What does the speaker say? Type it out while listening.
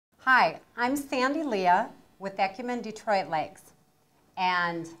Hi, I'm Sandy Leah with Ecumen Detroit Lakes,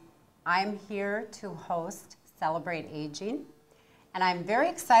 and I'm here to host Celebrate Aging. And I'm very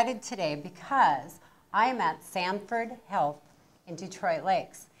excited today because I am at Sanford Health in Detroit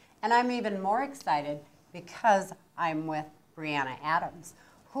Lakes. And I'm even more excited because I'm with Brianna Adams,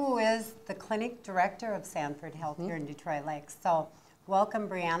 who is the clinic director of Sanford Health here in Detroit Lakes. So welcome,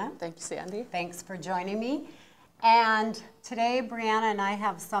 Brianna. Thank you, Sandy. Thanks for joining me. And today, Brianna and I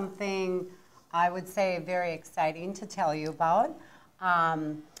have something I would say very exciting to tell you about.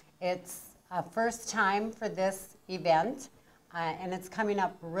 It's a first time for this event, and it's coming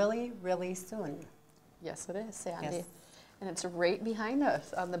up really, really soon. Yes, it is, Sandy. Yes. And it's right behind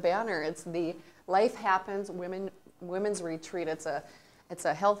us on the banner. It's the Life Happens Women's Retreat. It's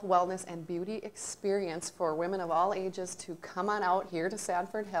a health, wellness, and beauty experience for women of all ages to come on out here to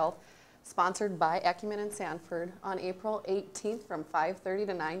Sanford Health, sponsored by Ecumen and Sanford on April 18th from 5:30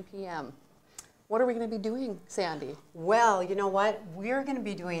 to 9 p.m. What are we going to be doing, Sandy? Well, you know what? We're going to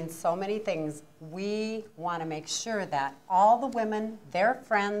be doing so many things. We want to make sure that all the women, their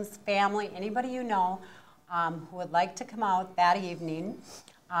friends, family, anybody you know who would like to come out that evening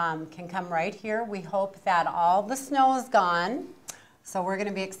can come right here. We hope that all the snow is gone, so we're going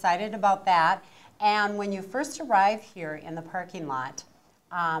to be excited about that. And when you first arrive here in the parking lot,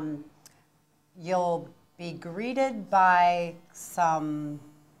 you'll be greeted by some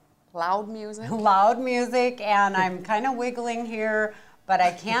loud music, and I'm kind of wiggling here, but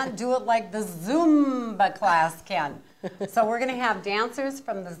I can't do it like the Zumba class can. So we're going to have dancers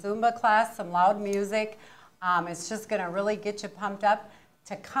from the Zumba class, some loud music. It's just going to really get you pumped up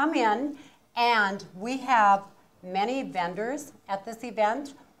to come in, and we have many vendors at this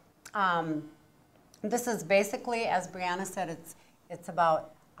event. This is basically, as Brianna said, it's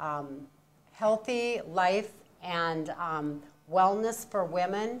about healthy life and wellness for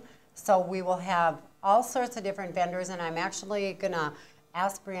women. So we will have all sorts of different vendors, and I'm actually going to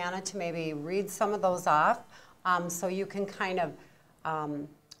ask Brianna to maybe read some of those off so you can kind of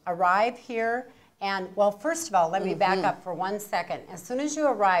arrive here. And, well, first of all, let me back up for 1 second. As soon as you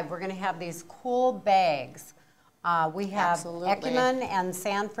arrive, we're going to have these cool bags. We have Ecumen and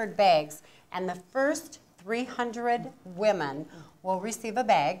Sanford bags, and the first 300 women will receive a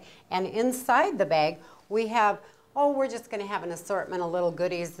bag, and inside the bag we have, we're just going to have an assortment of little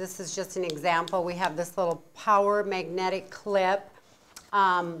goodies. This is just an example. We have this little power magnetic clip,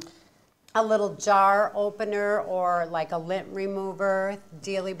 a little jar opener, or like a lint remover,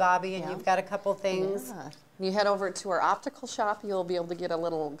 Dealy Bobby, and you've got a couple things. Yeah. You head over to our optical shop, you'll be able to get a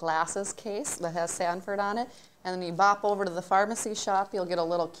little glasses case that has Sanford on it, and then you bop over to the pharmacy shop, you'll get a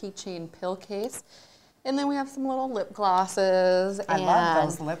little keychain pill case. And then we have some little lip glosses. I love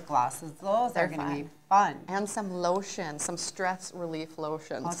those lip glosses. Those are going to be fun. And some lotion, some stress relief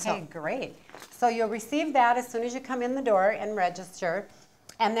lotion. Okay, great. So you'll receive that as soon as you come in the door and register.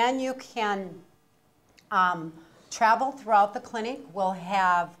 And then you can travel throughout the clinic. We'll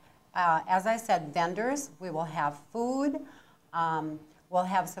have, as I said, vendors. We will have food. We'll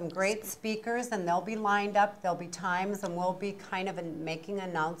have some great speakers, and they'll be lined up. There'll be times, and we'll be kind of making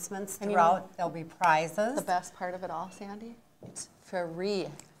announcements throughout. There'll be prizes. The best part of it all, Sandy? It's free.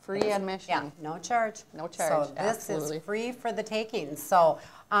 Free admission. Yeah, no charge. No charge, So this is free for the taking. So,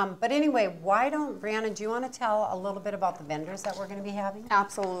 but anyway, why don't, Brianna, do you want to tell a little bit about the vendors that we're going to be having?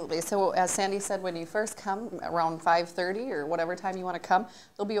 Absolutely. So as Sandy said, when you first come around 5:30 or whatever time you want to come,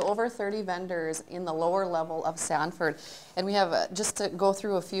 there'll be over 30 vendors in the lower level of Sanford. And we have, just to go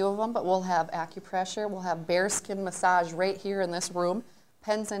through a few of them, but we'll have acupressure, we'll have bearskin massage right here in this room,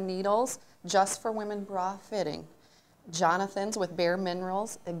 pens and needles, just for women bra fitting. Jonathan's with Bare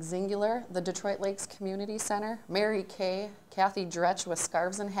Minerals, Exingular, the Detroit Lakes Community Center, Mary Kay, Kathy Dretch with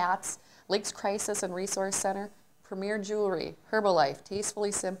Scarves and Hats, Lakes Crisis and Resource Center, Premier Jewelry, Herbalife,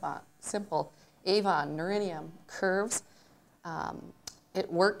 Tastefully Simple, Avon, Nerinium, Curves,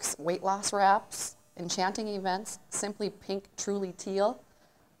 It Works, Weight Loss Wraps, Enchanting Events, Simply Pink, Truly Teal,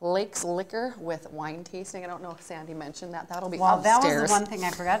 Lakes Liquor with wine tasting. I don't know if Sandy mentioned that. That'll be upstairs. Well, that was the one thing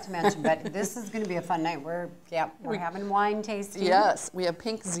I forgot to mention, but this is going to be a fun night. We're having wine tasting. Yes, we have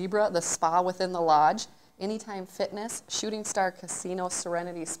Pink Zebra, the spa within the lodge, Anytime Fitness, Shooting Star Casino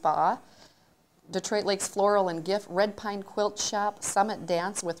Serenity Spa, Detroit Lakes Floral and Gift, Red Pine Quilt Shop, Summit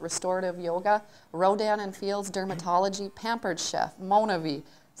Dance with Restorative Yoga, Rodan and Fields Dermatology, Pampered Chef, Monavi,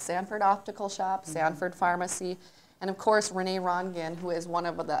 Sanford Optical Shop, Sanford Pharmacy, and of course Renee Rongin, who is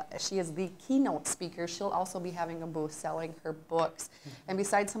she is the keynote speaker. She'll also be having a booth selling her books. And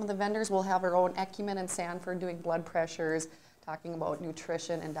besides some of the vendors, we'll have our own Ecumen and Sanford doing blood pressures, talking about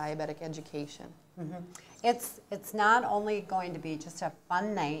nutrition and diabetic education. It's not only going to be just a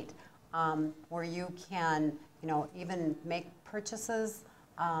fun night where you can, even make purchases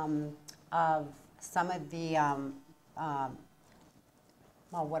of some of the,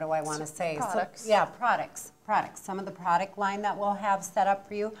 well, what do I want to say? Products. So, yeah, products. Some of the product line that we'll have set up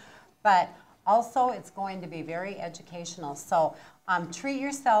for you. But also, it's going to be very educational. So treat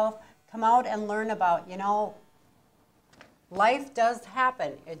yourself. Come out and learn about, life does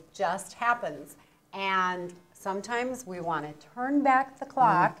happen. It just happens. And sometimes we want to turn back the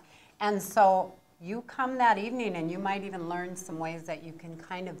clock. And so you come that evening and you might even learn some ways that you can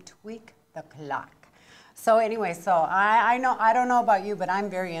kind of tweak the clock. So anyway, so I don't know about you, but I'm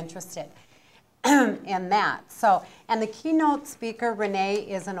very interested in that. So, and the keynote speaker, Renee,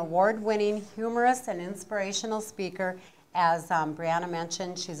 is an award-winning humorous and inspirational speaker. As Brianna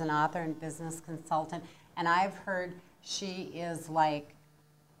mentioned, she's an author and business consultant. And I've heard she is like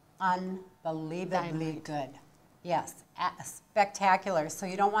unbelievably good. Yes, spectacular. So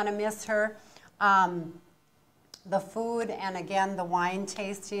you don't want to miss her. The food and again the wine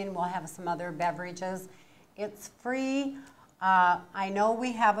tasting. We'll have some other beverages. It's free. I know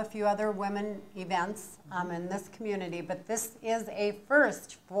we have a few other women events in this community, but this is a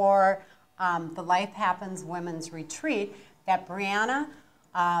first for the Life Happens Women's Retreat that Brianna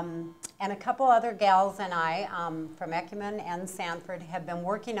and a couple other gals and I from Ecumen and Sanford have been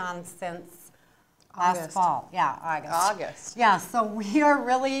working on since last fall. Yeah, August. Yeah, so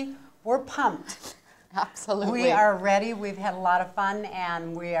we're pumped. Absolutely. We are ready. We've had a lot of fun,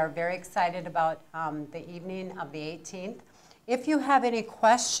 and we are very excited about the evening of the 18th. If you have any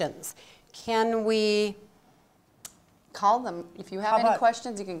questions, can we call them? If you have any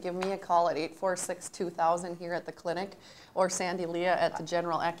questions, you can give me a call at 846-2000 here at the clinic, or Sandy Leah at the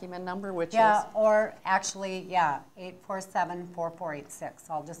General Ecumen number, which is... or actually, 847-4486.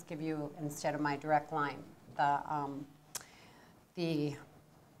 I'll just give you, instead of my direct line, the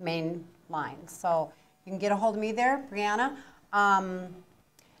main line. So you can get a hold of me there, Brianna,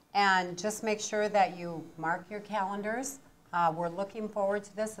 and just make sure that you mark your calendars. We're looking forward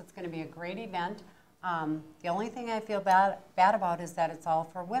to this. It's going to be a great event. The only thing I feel bad about is that it's all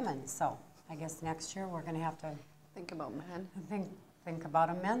for women. So I guess next year we're going to have to think about men. Think about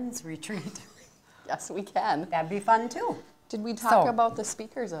a men's retreat. Yes, we can. That'd be fun too. Did we talk about the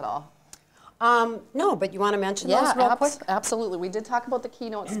speakers at all? No, but you want to mention those real quick? Absolutely. We did talk about the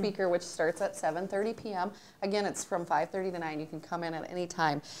keynote speaker, which starts at 7:30 p.m. Again, it's from 5:30 to 9. You can come in at any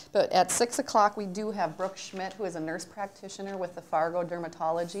time. But at 6 o'clock, we do have Brooke Schmidt, who is a nurse practitioner with the Fargo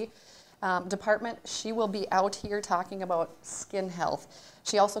Dermatology Department. She will be out here talking about skin health.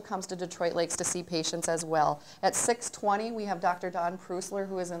 She also comes to Detroit Lakes to see patients as well. At 6:20, we have Dr. Don Prusler,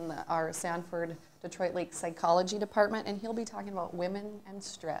 who is in our Sanford Detroit Lakes Psychology Department, and he'll be talking about women and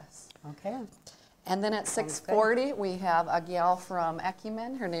stress. Okay. And then at 6:40, we have a gal from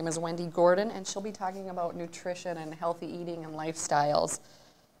Ecumen. Her name is Wendy Gordon, and she'll be talking about nutrition and healthy eating and lifestyles.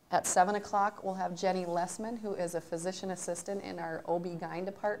 At 7 o'clock, we'll have Jenny Lessman, who is a physician assistant in our OB-GYN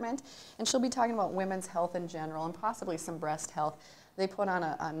department, and she'll be talking about women's health in general and possibly some breast health. They put on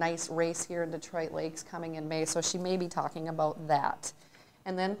a nice race here in Detroit Lakes coming in May, so she may be talking about that.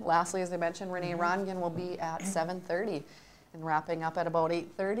 And then lastly, as I mentioned, Renee Rongen will be at 7:30 and wrapping up at about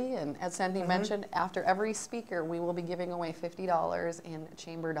 8:30. And as Sandy mentioned, after every speaker, we will be giving away $50 in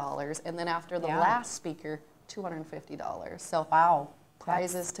chamber dollars. And then after the last speaker, $250. So wow,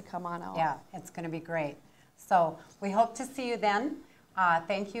 prizes to come on out. Yeah, it's going to be great. So we hope to see you then.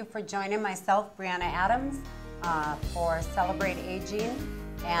 Thank you for joining myself, Brianna Adams, for Celebrate Aging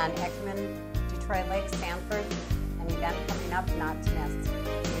and Ecumen, Detroit Lakes, Sanford, an event coming up not to miss.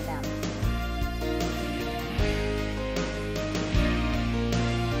 See you then.